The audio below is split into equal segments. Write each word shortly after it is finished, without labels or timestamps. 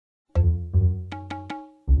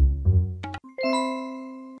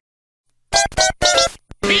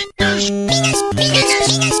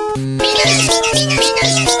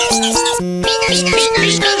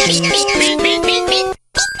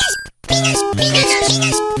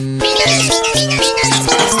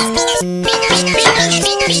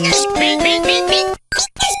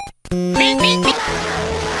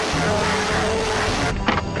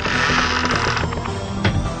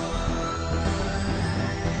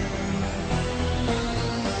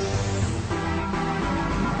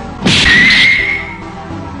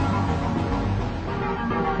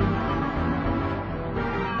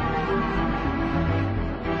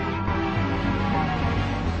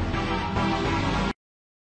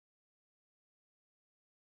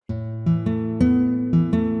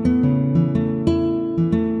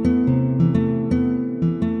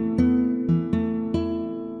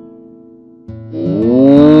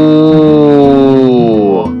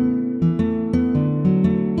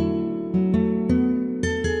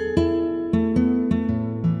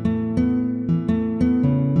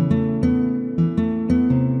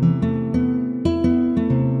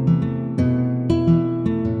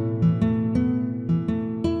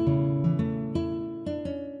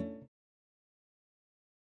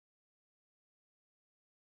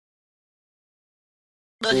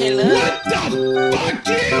The hell? What the fuck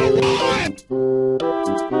do you want?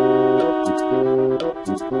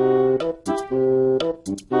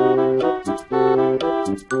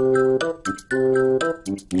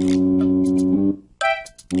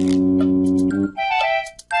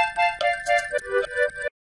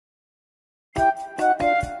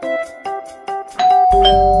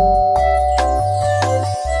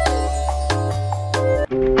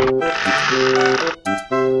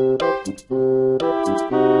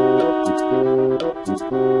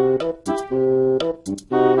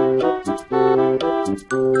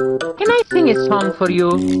 Can I sing a song for you?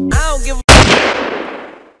 I don't give a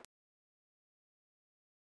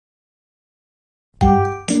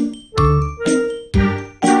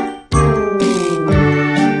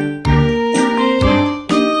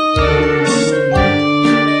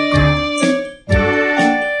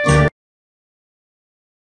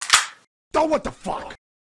Oh, what the fuck?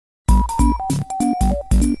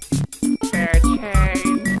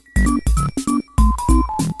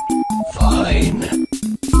 Fine.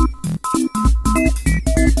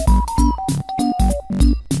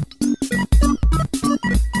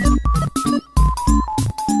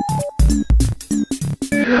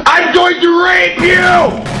 I'm going to rape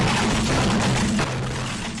you!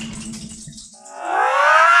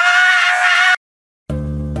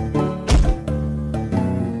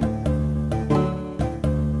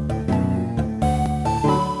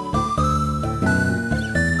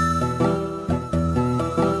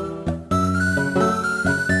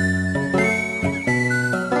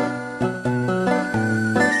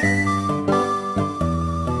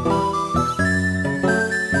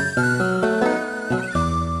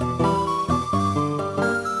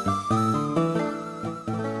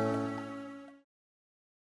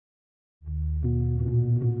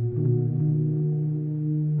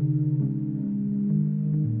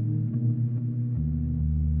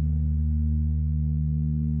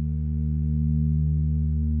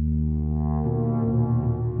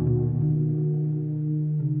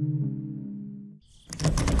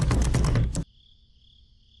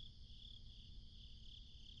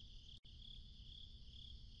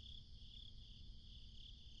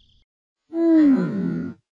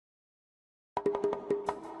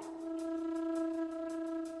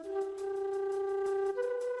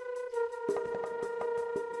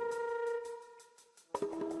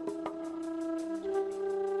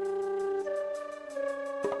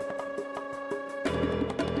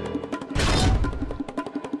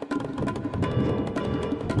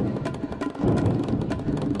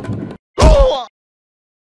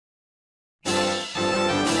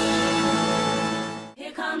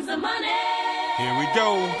 Here comes the money. Here we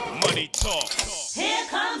go. Money talk. Here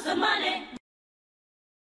comes the money.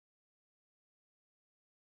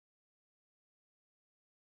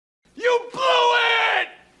 You blew it!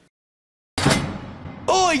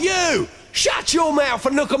 Oi, you! Shut your mouth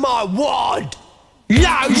and look at my wad!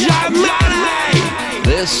 Loads of money!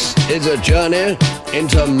 This is a journey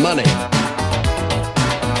into money.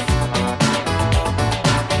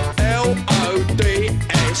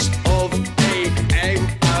 L-O-D-S of E-M-O-N-E.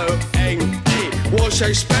 What's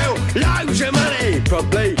they spell? Loads of money!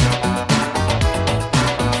 Probably.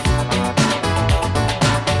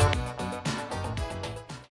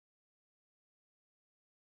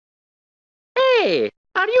 Hey,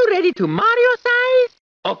 are you ready to Mario size?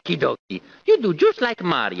 Okie dokie. You do just like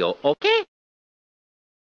Mario, okay?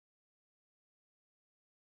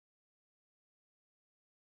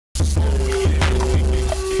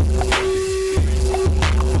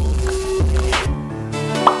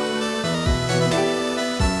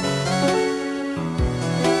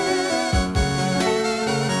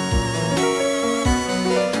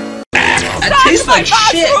 like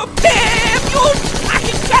shit.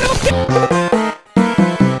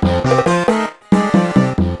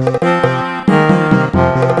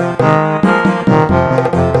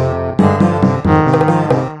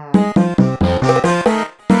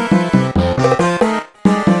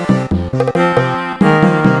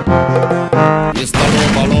 Mr.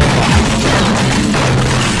 Lover Lover.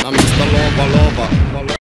 I'm Mr. Lover Lover.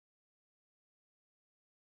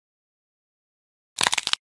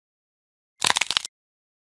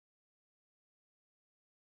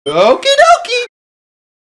 Okie dokie.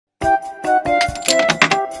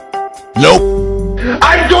 Nope.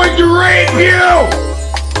 I'm going to rape you!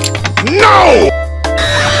 No!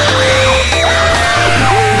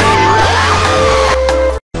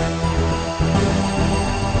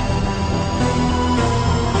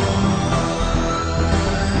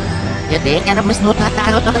 Jadi karena mesnut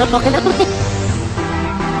tahu tahu.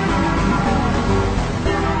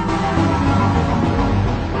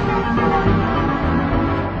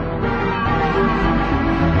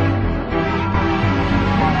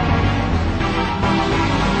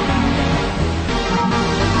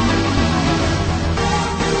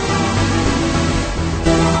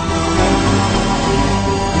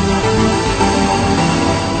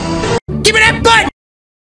 Give me that butt!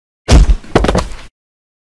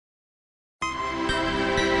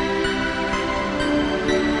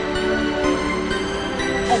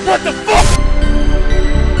 What the fuck?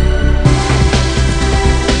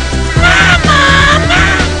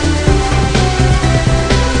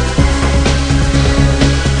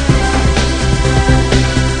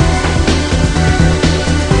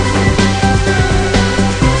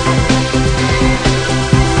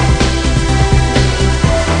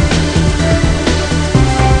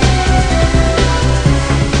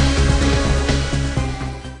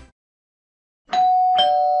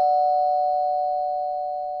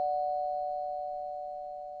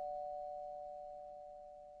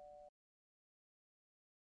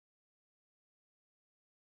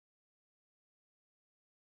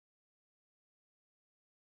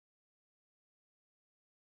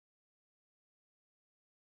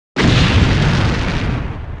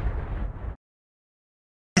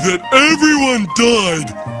 That everyone died.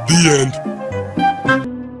 The end.